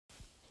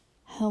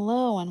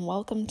Hello and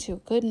welcome to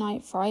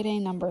Goodnight Friday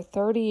number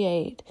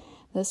 38.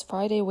 This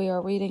Friday we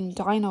are reading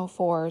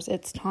Dinofours,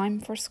 It's Time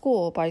for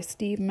School by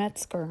Steve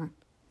Metzger.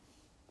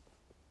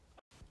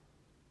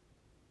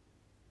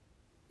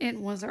 It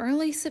was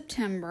early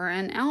September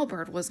and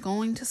Albert was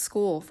going to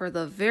school for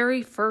the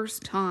very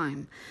first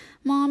time.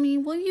 "Mommy,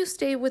 will you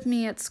stay with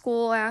me at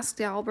school?"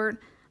 asked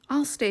Albert.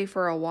 "I'll stay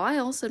for a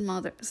while,"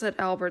 said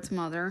Albert's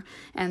mother,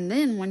 "and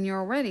then when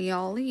you're ready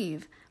I'll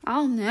leave."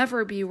 "I'll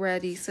never be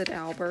ready," said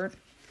Albert.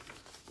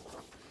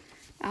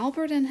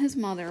 Albert and his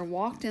mother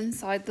walked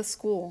inside the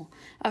school.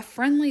 A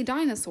friendly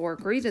dinosaur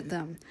greeted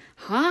them.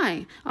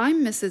 "Hi,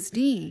 I'm Mrs.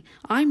 D.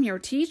 I'm your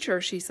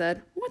teacher," she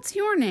said. "What's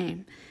your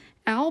name?"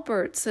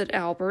 "Albert," said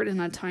Albert in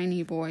a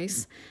tiny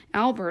voice.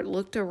 Albert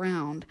looked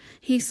around.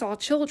 He saw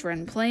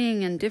children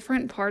playing in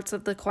different parts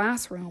of the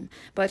classroom,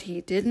 but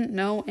he didn't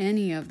know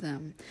any of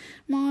them.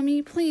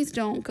 "Mommy, please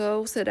don't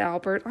go," said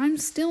Albert. "I'm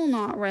still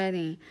not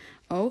ready."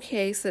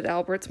 "Okay," said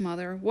Albert's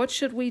mother. "What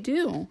should we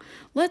do?"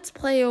 "Let's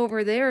play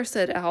over there,"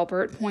 said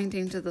Albert,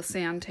 pointing to the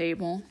sand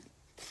table.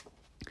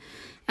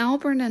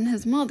 Albert and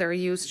his mother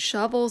used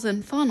shovels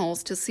and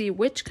funnels to see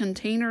which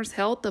containers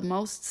held the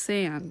most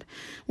sand.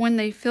 When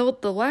they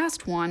filled the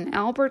last one,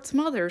 Albert's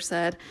mother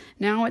said,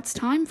 "Now it's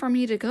time for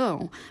me to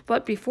go,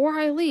 but before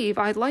I leave,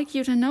 I'd like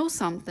you to know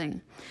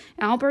something."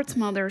 Albert's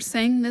mother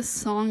sang this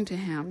song to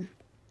him.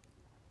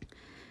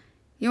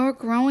 "You're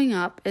growing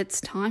up, it's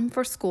time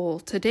for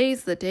school,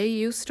 today's the day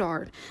you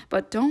start,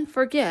 but don't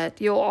forget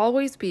you'll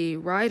always be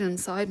right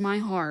inside my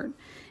heart."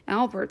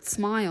 Albert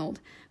smiled.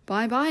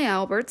 "Bye-bye,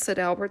 Albert," said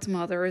Albert's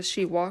mother as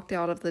she walked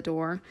out of the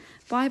door.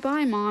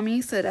 "Bye-bye,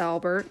 Mommy," said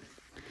Albert.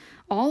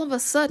 All of a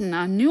sudden,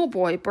 a new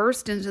boy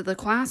burst into the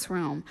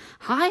classroom.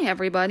 "Hi,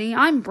 everybody,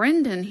 I'm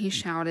Brendan," he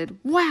shouted.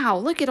 "Wow,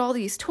 look at all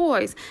these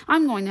toys.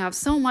 I'm going to have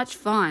so much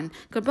fun.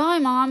 Goodbye,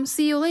 Mom.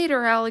 See you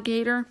later,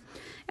 alligator."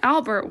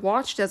 Albert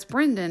watched as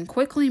Brendan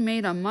quickly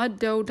made a mud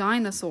dough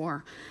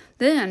dinosaur.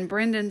 Then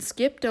Brendan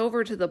skipped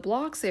over to the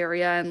blocks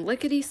area and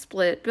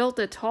lickety-split built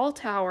a tall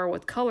tower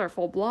with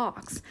colorful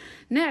blocks.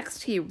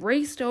 Next, he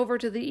raced over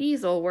to the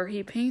easel where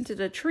he painted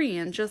a tree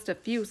in just a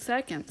few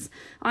seconds.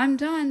 "I'm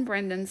done,"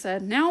 Brendan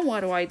said. "Now what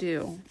do I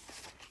do?"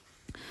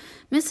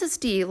 Mrs.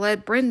 D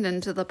led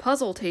Brendan to the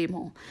puzzle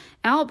table.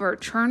 Albert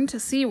turned to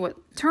see what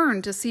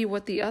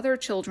the other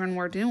children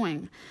were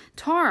doing.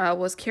 Tara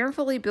was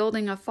carefully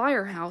building a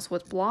firehouse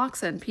with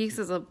blocks and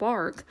pieces of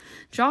bark.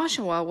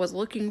 Joshua was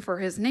looking for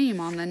his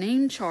name on the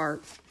name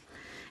chart.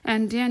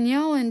 And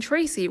Danielle and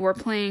Tracy were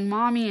playing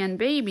mommy and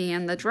baby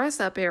in the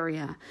dress-up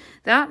area.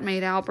 That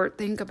made Albert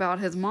think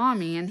about his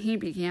mommy, and he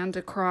began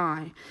to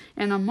cry.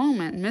 In a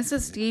moment,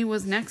 Mrs. D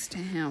was next to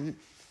him.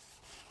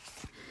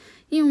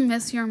 "You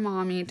miss your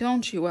mommy,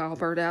 don't you,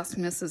 Albert?" asked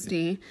Mrs.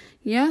 D.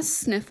 "Yes,"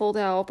 sniffled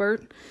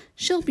Albert.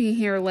 "She'll be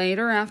here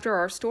later after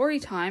our story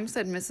time,"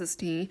 said Mrs.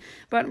 D.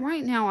 "But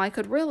right now I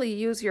could really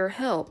use your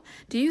help.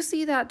 Do you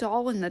see that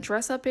doll in the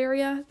dress-up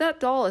area?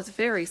 That doll is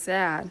very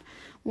sad."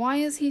 "Why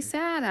is he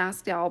sad?"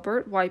 asked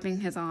Albert,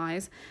 wiping his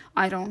eyes.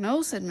 "I don't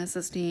know," said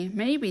Mrs. D.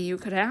 "Maybe you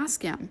could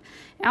ask him."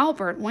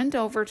 Albert went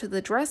over to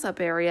the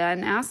dress-up area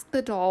and asked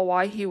the doll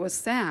why he was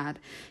sad.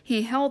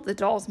 He held the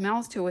doll's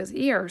mouth to his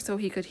ear so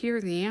he could hear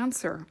the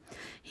answer.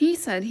 "He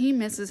said he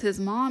misses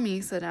his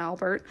mommy," said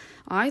Albert.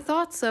 "I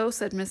thought so,"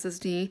 said Mrs.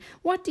 D.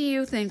 "What do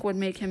you think would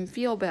make him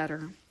feel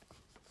better?"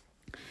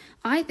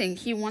 "I think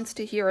he wants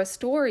to hear a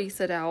story,"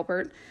 said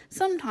Albert.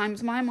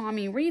 "Sometimes my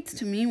mommy reads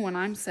to me when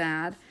I'm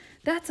sad."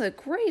 "That's a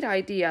great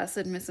idea,"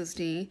 said Mrs.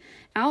 D.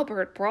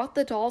 Albert brought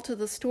the doll to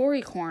the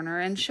story corner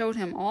and showed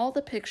him all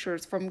the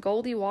pictures from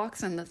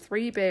Goldilocks and the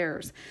Three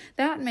Bears.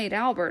 That made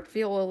Albert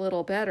feel a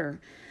little better.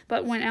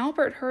 But when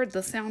Albert heard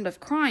the sound of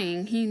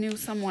crying, he knew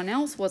someone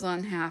else was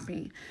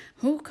unhappy.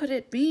 Who could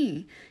it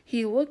be?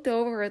 He looked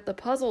over at the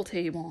puzzle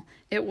table.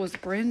 It was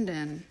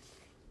Brendan.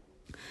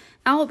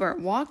 Albert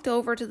walked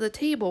over to the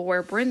table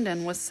where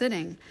Brendan was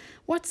sitting.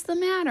 "What's the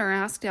matter?"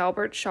 asked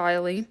Albert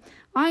shyly.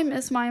 "I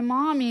miss my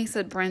mommy,"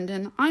 said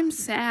Brendan. "I'm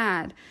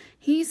sad."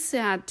 "He's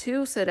sad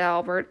too," said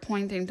Albert,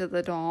 pointing to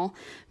the doll.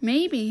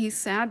 "Maybe he's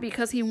sad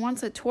because he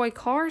wants a toy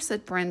car,"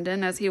 said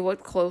Brendan as he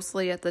looked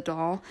closely at the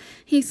doll.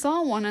 "He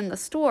saw one in the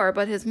store,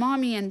 but his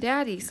mommy and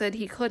daddy said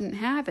he couldn't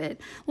have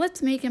it.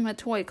 Let's make him a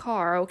toy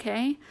car,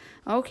 okay?"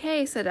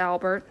 "Okay," said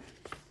Albert.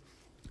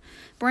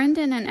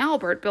 Brendan and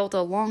Albert built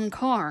a long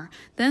car.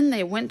 Then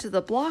they went to the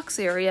blocks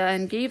area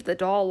and gave the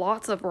doll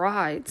lots of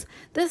rides.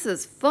 "This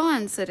is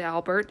fun," said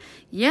Albert.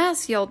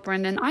 "Yes," yelled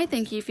Brendan. "I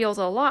think he feels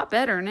a lot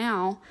better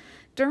now."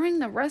 During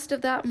the rest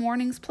of that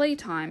morning's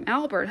playtime,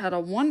 Albert had a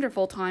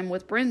wonderful time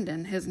with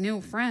Brendan, his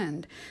new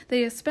friend.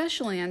 They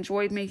especially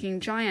enjoyed making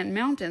giant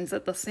mountains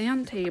at the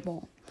sand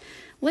table.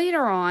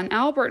 Later on,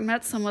 Albert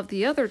met some of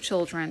the other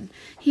children.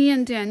 He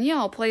and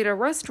Danielle played a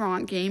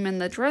restaurant game in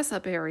the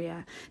dress-up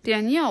area.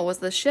 Danielle was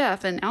the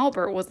chef and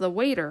Albert was the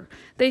waiter.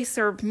 They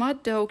served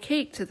mud dough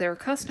cake to their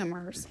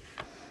customers.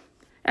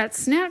 At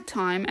snack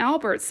time,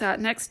 Albert sat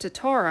next to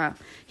Tara.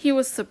 He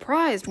was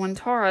surprised when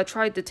Tara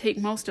tried to take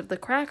most of the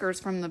crackers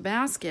from the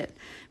basket.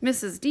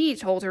 Mrs. D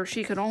told her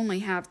she could only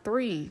have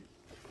 3.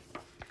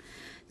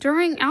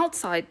 During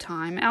outside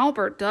time,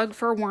 Albert dug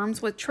for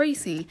worms with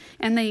Tracy,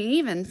 and they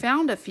even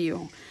found a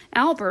few.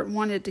 Albert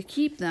wanted to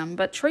keep them,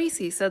 but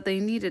Tracy said they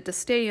needed to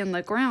stay in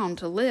the ground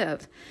to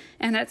live.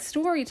 And at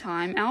story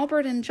time,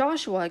 Albert and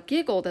Joshua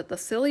giggled at the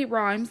silly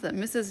rhymes that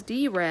Mrs.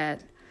 D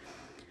read.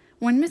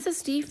 When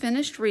Mrs. D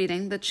finished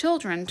reading, the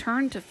children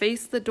turned to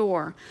face the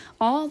door.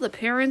 All the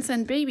parents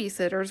and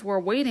babysitters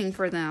were waiting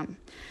for them.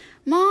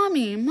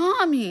 "Mommy,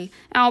 Mommy,"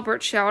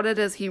 Albert shouted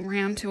as he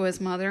ran to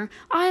his mother.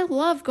 "I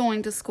love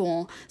going to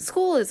school.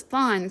 School is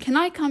fun. Can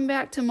I come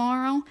back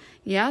tomorrow?"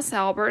 "Yes,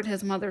 Albert,"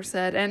 his mother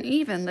said, "and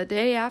even the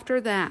day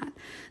after that."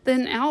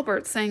 Then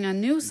Albert sang a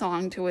new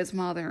song to his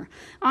mother.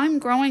 "I'm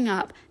growing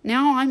up.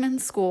 Now I'm in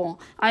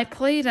school. I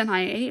played and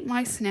I ate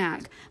my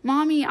snack.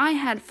 Mommy, I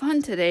had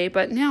fun today,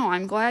 but now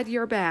I'm glad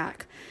you're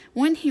back."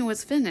 When he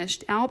was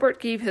finished, Albert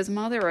gave his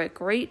mother a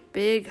great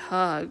big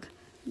hug.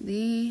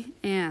 The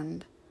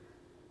end.